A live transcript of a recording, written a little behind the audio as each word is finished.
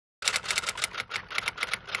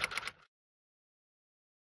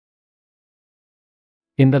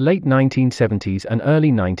In the late 1970s and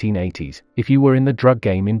early 1980s, if you were in the drug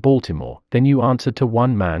game in Baltimore, then you answered to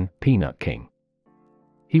one man, Peanut King.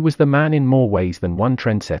 He was the man in more ways than one: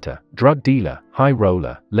 trendsetter, drug dealer, high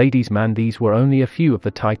roller, ladies' man. These were only a few of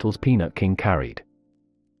the titles Peanut King carried.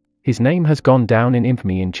 His name has gone down in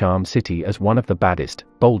infamy in Charm City as one of the baddest,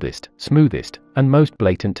 boldest, smoothest, and most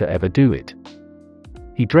blatant to ever do it.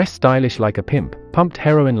 He dressed stylish like a pimp, pumped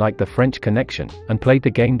heroin like the French Connection, and played the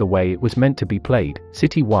game the way it was meant to be played,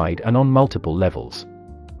 city-wide and on multiple levels.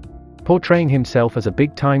 Portraying himself as a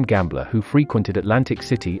big-time gambler who frequented Atlantic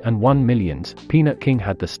City and won millions, Peanut King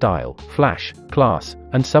had the style, flash, class,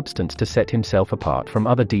 and substance to set himself apart from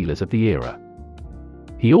other dealers of the era.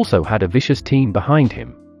 He also had a vicious team behind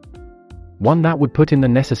him. One that would put in the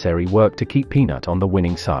necessary work to keep Peanut on the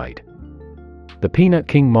winning side. The Peanut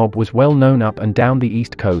King mob was well known up and down the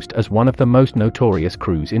East Coast as one of the most notorious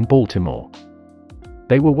crews in Baltimore.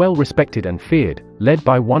 They were well respected and feared, led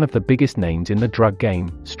by one of the biggest names in the drug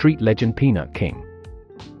game, street legend Peanut King.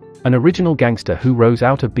 An original gangster who rose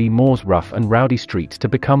out of Baltimore's rough and rowdy streets to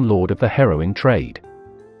become lord of the heroin trade.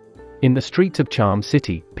 In the streets of Charm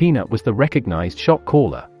City, Peanut was the recognized shot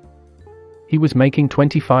caller. He was making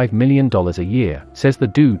 $25 million a year, says the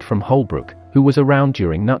dude from Holbrook, who was around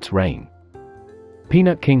during Nut's reign.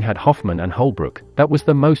 Peanut King had Hoffman and Holbrook, that was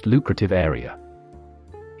the most lucrative area.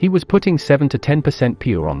 He was putting 7 to 10%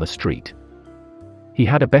 pure on the street. He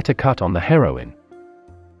had a better cut on the heroin.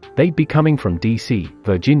 They'd be coming from DC,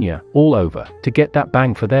 Virginia, all over, to get that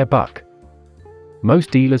bang for their buck. Most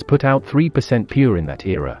dealers put out 3% pure in that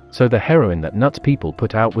era, so the heroin that Nut's people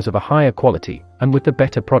put out was of a higher quality, and with the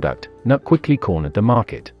better product, Nut quickly cornered the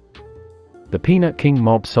market. The Peanut King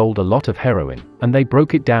mob sold a lot of heroin, and they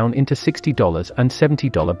broke it down into $60 and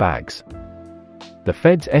 $70 bags. The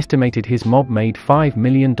feds estimated his mob made $5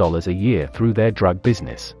 million a year through their drug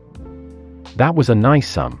business. That was a nice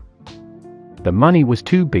sum. The money was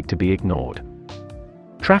too big to be ignored.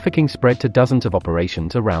 Trafficking spread to dozens of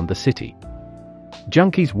operations around the city.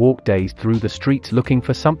 Junkies walked dazed through the streets looking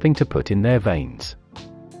for something to put in their veins.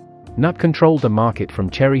 Nut controlled the market from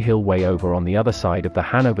Cherry Hill way over on the other side of the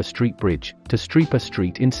Hanover Street Bridge, to Streeper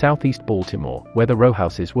Street in southeast Baltimore, where the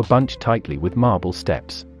rowhouses were bunched tightly with marble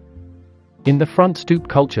steps. In the front stoop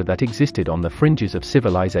culture that existed on the fringes of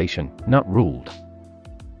civilization, Nut ruled.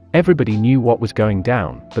 Everybody knew what was going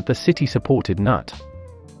down, but the city supported Nut.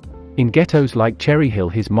 In ghettos like Cherry Hill,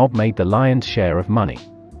 his mob made the lion's share of money.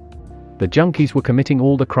 The junkies were committing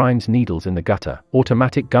all the crimes: needles in the gutter,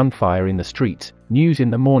 automatic gunfire in the streets, news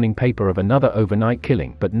in the morning paper of another overnight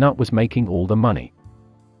killing, but Nut was making all the money.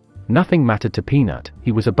 Nothing mattered to Peanut,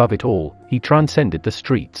 he was above it all, he transcended the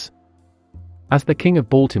streets. As the king of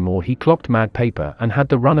Baltimore, he clocked mad paper and had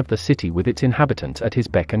the run of the city with its inhabitants at his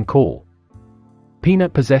beck and call.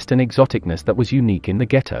 Peanut possessed an exoticness that was unique in the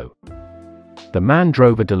ghetto. The man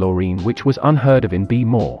drove a DeLorean, which was unheard of in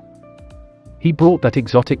Baltimore. He brought that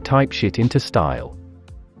exotic type shit into style.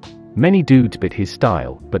 Many dudes bit his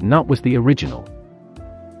style, but Nut was the original.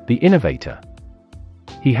 The innovator.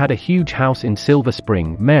 He had a huge house in Silver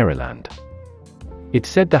Spring, Maryland. It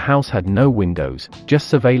said the house had no windows, just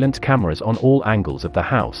surveillance cameras on all angles of the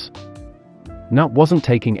house. Nut wasn't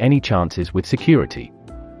taking any chances with security.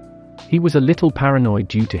 He was a little paranoid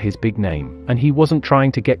due to his big name, and he wasn't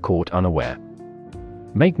trying to get caught unaware.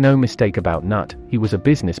 Make no mistake about Nut, he was a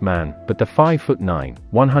businessman, but the 5'9",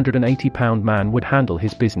 180-pound man would handle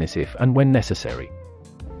his business if and when necessary.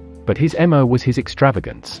 But his MO was his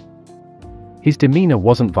extravagance. His demeanor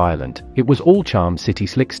wasn't violent, it was all Charm City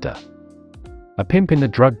slickster. A pimp in the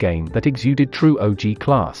drug game that exuded true OG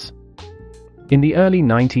class. In the early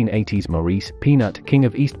 1980s, Maurice, Peanut King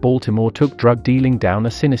of East Baltimore, took drug dealing down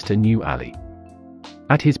a sinister new alley.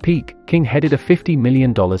 At his peak, King headed a $50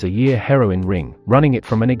 million a year heroin ring, running it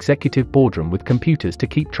from an executive boardroom with computers to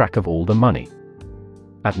keep track of all the money.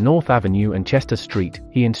 At North Avenue and Chester Street,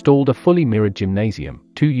 he installed a fully mirrored gymnasium,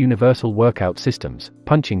 2 universal workout systems,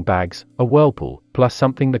 punching bags, a whirlpool, plus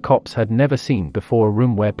something the cops had never seen before: a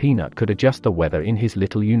room where Peanut could adjust the weather in his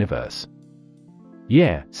little universe.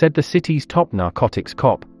 Yeah, said the city's top narcotics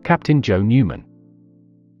cop, Captain Joe Newman.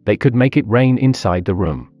 They could make it rain inside the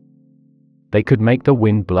room. They could make the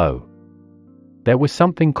wind blow. There was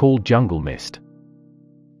something called jungle mist.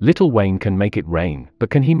 Lil Wayne can make it rain, but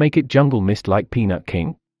can he make it jungle mist like Peanut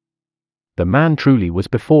King? The man truly was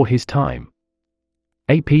before his time.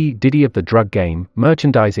 A.P. Diddy of the drug game,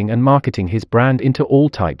 merchandising and marketing his brand into all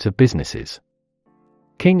types of businesses.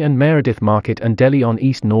 King and Meredith Market and Deli on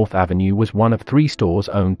East North Avenue was one of 3 stores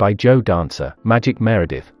owned by Joe Dancer, Magic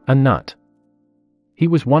Meredith, and Nut. He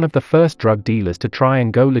was one of the first drug dealers to try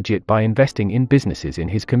and go legit by investing in businesses in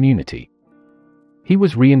his community. He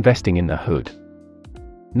was reinvesting in the hood.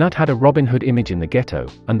 Nut had a Robin Hood image in the ghetto,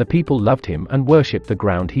 and the people loved him and worshipped the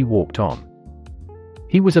ground he walked on.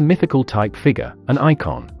 He was a mythical type figure, an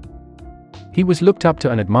icon. He was looked up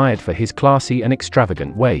to and admired for his classy and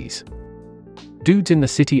extravagant ways. Dudes in the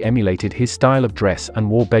city emulated his style of dress and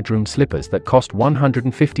wore bedroom slippers that cost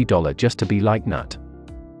 $150 just to be like Nut.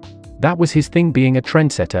 That was his thing, being a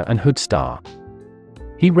trendsetter and hood star.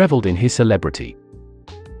 He reveled in his celebrity.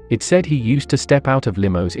 It said he used to step out of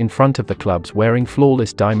limos in front of the clubs wearing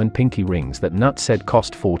flawless diamond pinky rings that Nut said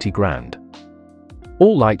cost 40 grand.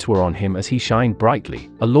 All lights were on him as he shined brightly,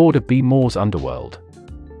 a lord of B. Moore's underworld.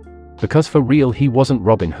 Because for real he wasn't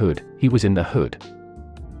Robin Hood, he was in the hood.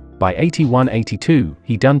 By 81-82,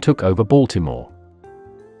 he done took over Baltimore.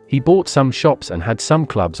 He bought some shops and had some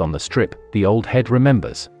clubs on the Strip, the old head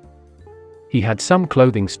remembers. He had some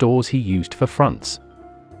clothing stores he used for fronts.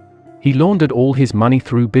 He laundered all his money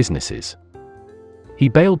through businesses. He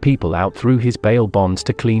bailed people out through his bail bonds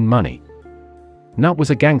to clean money. Nut was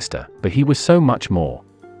a gangster, but he was so much more.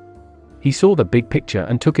 He saw the big picture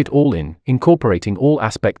and took it all in, incorporating all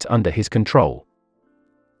aspects under his control.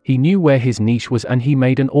 He knew where his niche was and he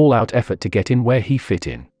made an all-out effort to get in where he fit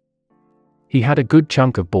in. He had a good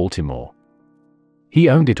chunk of Baltimore. He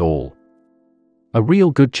owned it all. A real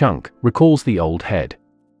good chunk, recalls the old head.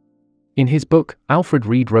 In his book, Alfred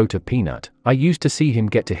Reed wrote of Peanut, "I used to see him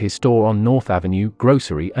get to his store on North Avenue,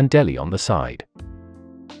 grocery and deli on the side.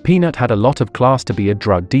 Peanut had a lot of class to be a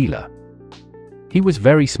drug dealer. He was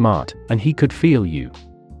very smart, and he could feel you.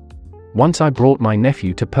 Once I brought my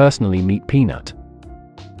nephew to personally meet Peanut.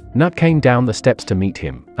 Nut came down the steps to meet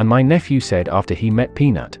him, and my nephew said after he met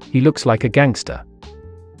Peanut, he looks like a gangster.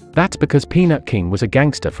 That's because Peanut King was a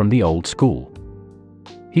gangster from the old school.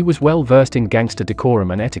 He was well versed in gangster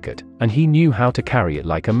decorum and etiquette, and he knew how to carry it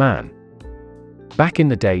like a man. Back in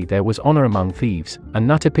the day there was honor among thieves, and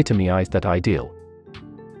Nut epitomized that ideal.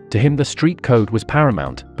 To him the street code was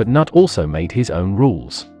paramount, but Nut also made his own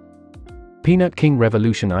rules. Peanut King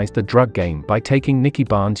revolutionized the drug game by taking Nicky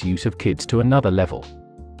Barnes' use of kids to another level.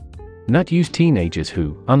 Nut used teenagers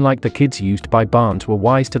who, unlike the kids used by Barnes, were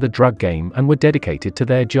wise to the drug game and were dedicated to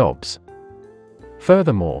their jobs.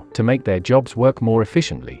 Furthermore, to make their jobs work more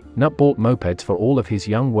efficiently, Nut bought mopeds for all of his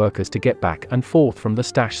young workers to get back and forth from the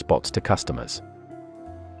stash spots to customers.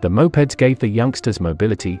 The mopeds gave the youngsters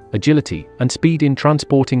mobility, agility, and speed in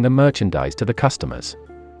transporting the merchandise to the customers.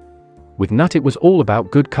 With Nut it was all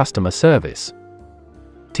about good customer service.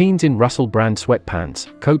 Teens in Russell brand sweatpants,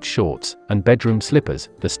 coach shorts, and bedroom slippers,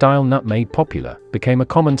 the style Nut made popular, became a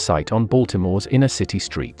common sight on Baltimore's inner city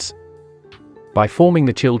streets. By forming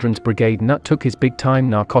the Children's Brigade, Nut took his big-time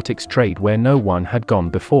narcotics trade where no one had gone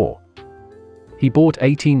before. He bought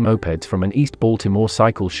 18 mopeds from an East Baltimore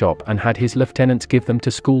cycle shop and had his lieutenants give them to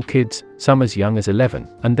school kids, some as young as 11,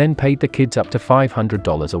 and then paid the kids up to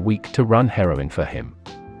 $500 a week to run heroin for him.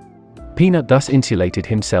 Peanut thus insulated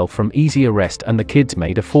himself from easy arrest and the kids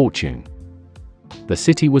made a fortune. The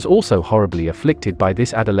city was also horribly afflicted by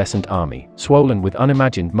this adolescent army, swollen with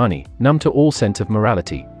unimagined money, numb to all sense of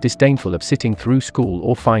morality, disdainful of sitting through school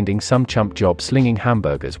or finding some chump job slinging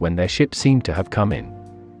hamburgers when their ship seemed to have come in.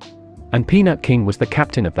 And Peanut King was the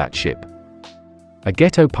captain of that ship. A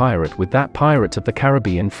ghetto pirate with that Pirates of the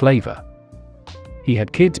Caribbean flavor. He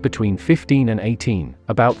had kids between 15 and 18,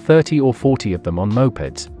 about 30 or 40 of them on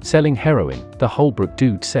mopeds, selling heroin, the Holbrook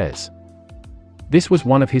dude says. This was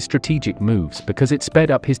one of his strategic moves because it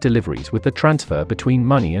sped up his deliveries with the transfer between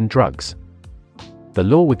money and drugs. The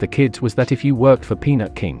law with the kids was that if you worked for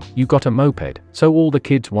Peanut King, you got a moped, so all the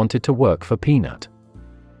kids wanted to work for Peanut.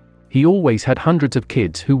 He always had hundreds of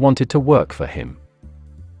kids who wanted to work for him.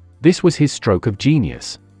 This was his stroke of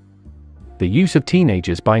genius. The use of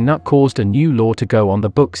teenagers by Nut caused a new law to go on the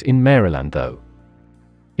books in Maryland though.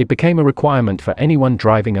 It became a requirement for anyone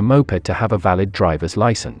driving a moped to have a valid driver's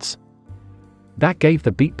license. That gave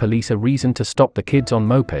the beat police a reason to stop the kids on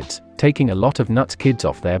mopeds, taking a lot of Nut's kids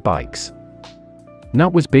off their bikes.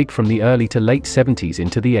 Nut was big from the early to late 70s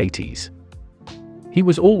into the 80s. He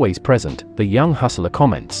was always present, the young hustler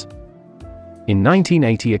comments. In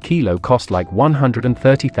 1980 a kilo cost like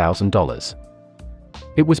 $130,000.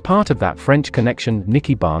 It was part of that French Connection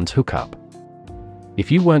Nicky Barnes hookup.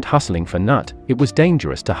 If you weren't hustling for Nut, it was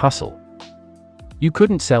dangerous to hustle. You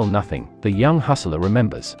couldn't sell nothing, the young hustler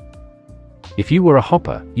remembers. If you were a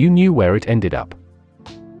hopper, you knew where it ended up.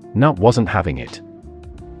 Nut wasn't having it.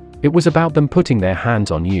 It was about them putting their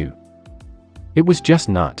hands on you. It was just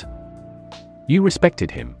Nut. You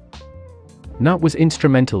respected him. Nut was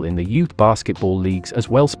instrumental in the youth basketball leagues as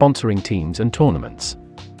well, sponsoring teams and tournaments.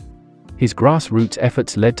 His grassroots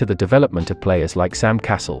efforts led to the development of players like Sam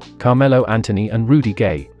Cassell, Carmelo Anthony and Rudy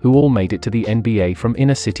Gay, who all made it to the NBA from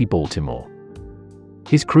inner-city Baltimore.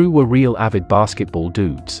 His crew were real avid basketball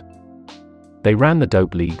dudes. They ran the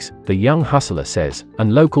dope leagues, the young hustler says,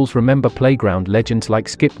 and locals remember playground legends like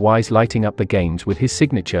Skip Wise lighting up the games with his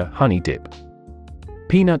signature honey dip.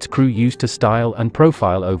 Peanut's crew used to style and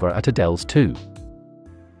profile over at Adele's too.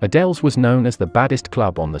 Adele's was known as the baddest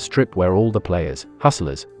club on the strip, where all the players,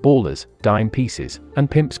 hustlers, ballers, dime pieces, and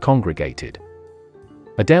pimps congregated.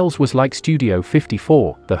 Adele's was like Studio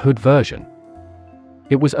 54, the hood version.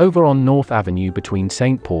 It was over on North Avenue between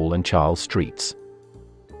St. Paul and Charles Streets.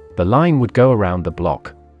 The line would go around the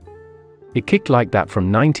block. It kicked like that from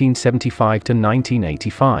 1975 to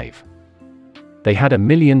 1985. They had $1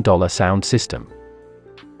 million sound system.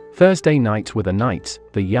 Thursday nights were the nights,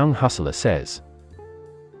 the young hustler says.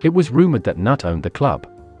 It was rumored that Nut owned the club.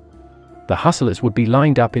 The hustlers would be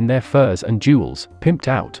lined up in their furs and jewels, pimped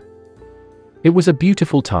out. It was a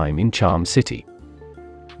beautiful time in Charm City.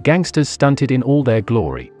 Gangsters stunted in all their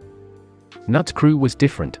glory. Nut's crew was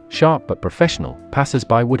different, sharp but professional.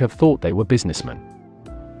 Passers-by would have thought they were businessmen.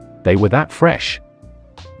 They were that fresh.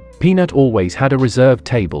 Peanut always had a reserved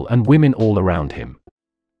table and women all around him.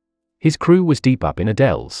 His crew was deep up in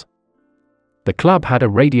Adele's. The club had a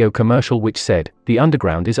radio commercial which said, "The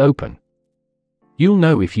underground is open. You'll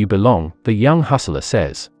know if you belong," the young hustler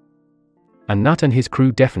says. And Nut and his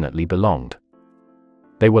crew definitely belonged.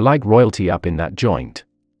 They were like royalty up in that joint.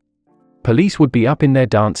 Police would be up in there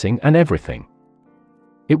dancing and everything.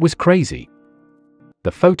 It was crazy.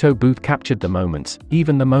 The photo booth captured the moments,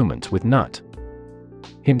 even the moments with Nut.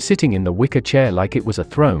 Him sitting in the wicker chair like it was a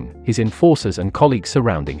throne, his enforcers and colleagues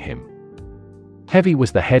surrounding him. Heavy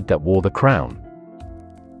was the head that wore the crown.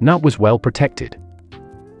 Nut was well protected.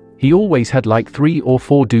 He always had like 3 or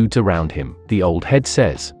 4 dudes around him, the old head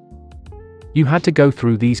says. You had to go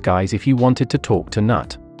through these guys if you wanted to talk to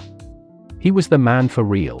Nut. He was the man for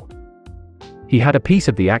real. He had a piece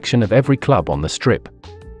of the action of every club on the strip.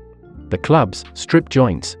 The clubs, strip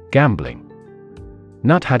joints, gambling.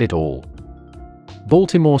 Nut had it all.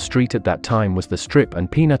 Baltimore Street at that time was the strip, and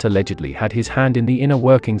Peanut allegedly had his hand in the inner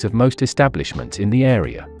workings of most establishments in the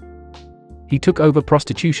area. He took over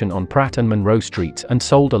prostitution on Pratt and Monroe Streets and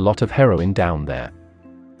sold a lot of heroin down there.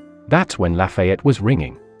 That's when Lafayette was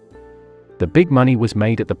ringing. The big money was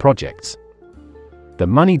made at the projects. The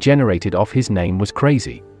money generated off his name was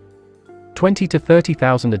crazy. 20 to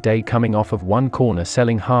 30,000 a day coming off of one corner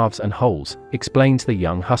selling halves and wholes, explains the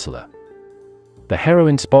young hustler. The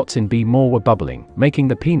heroin spots in B-More were bubbling, making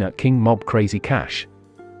the Peanut King mob crazy cash.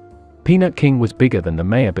 Peanut King was bigger than the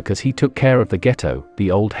mayor because he took care of the ghetto,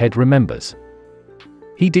 the old head remembers.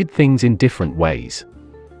 He did things in different ways.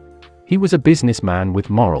 He was a businessman with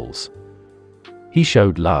morals. He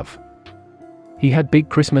showed love. He had big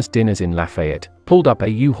Christmas dinners in Lafayette, pulled up a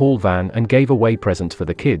U-Haul van and gave away presents for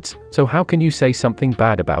the kids, so how can you say something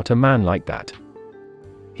bad about a man like that?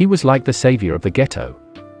 He was like the savior of the ghetto.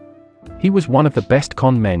 He was one of the best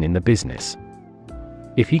con men in the business.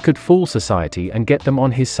 If he could fool society and get them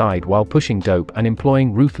on his side while pushing dope and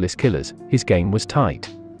employing ruthless killers, his game was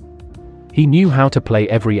tight. He knew how to play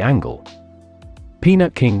every angle.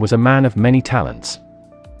 Peanut King was a man of many talents.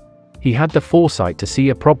 He had the foresight to see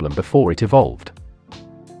a problem before it evolved.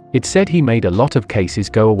 It said he made a lot of cases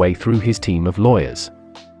go away through his team of lawyers.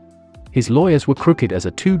 His lawyers were crooked as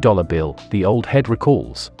a $2 bill, the old head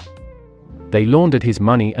recalls. They laundered his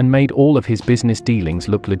money and made all of his business dealings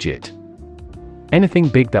look legit. Anything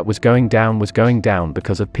big that was going down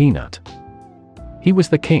because of Peanut. He was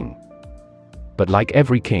the king. But like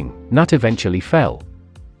every king, Nut eventually fell.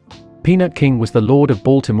 Peanut King was the lord of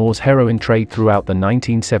Baltimore's heroin trade throughout the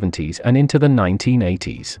 1970s and into the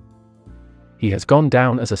 1980s. He has gone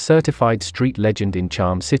down as a certified street legend in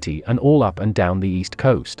Charm City and all up and down the East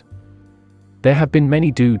Coast. There have been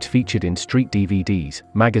many dudes featured in street DVDs,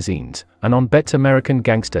 magazines, and on Bet's American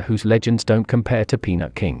Gangster whose legends don't compare to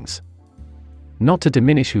Peanut King's. Not to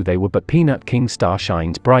diminish who they were, but Peanut King's star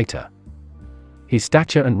shines brighter. His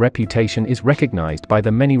stature and reputation is recognized by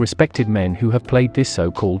the many respected men who have played this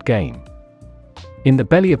so-called game. In the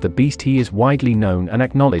belly of the beast he is widely known and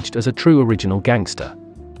acknowledged as a true original gangster.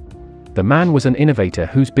 The man was an innovator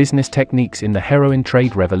whose business techniques in the heroin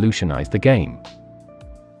trade revolutionized the game.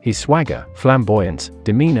 His swagger, flamboyance,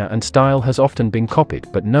 demeanor and style has often been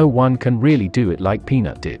copied, but no one can really do it like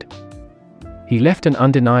Peanut did. He left an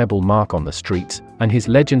undeniable mark on the streets, and his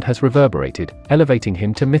legend has reverberated, elevating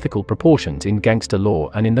him to mythical proportions in gangster lore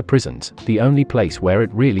and in the prisons, the only place where it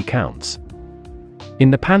really counts. In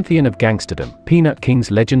the pantheon of gangsterdom, Peanut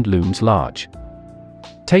King's legend looms large.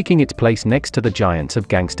 taking its place next to the giants of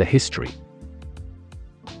gangster history.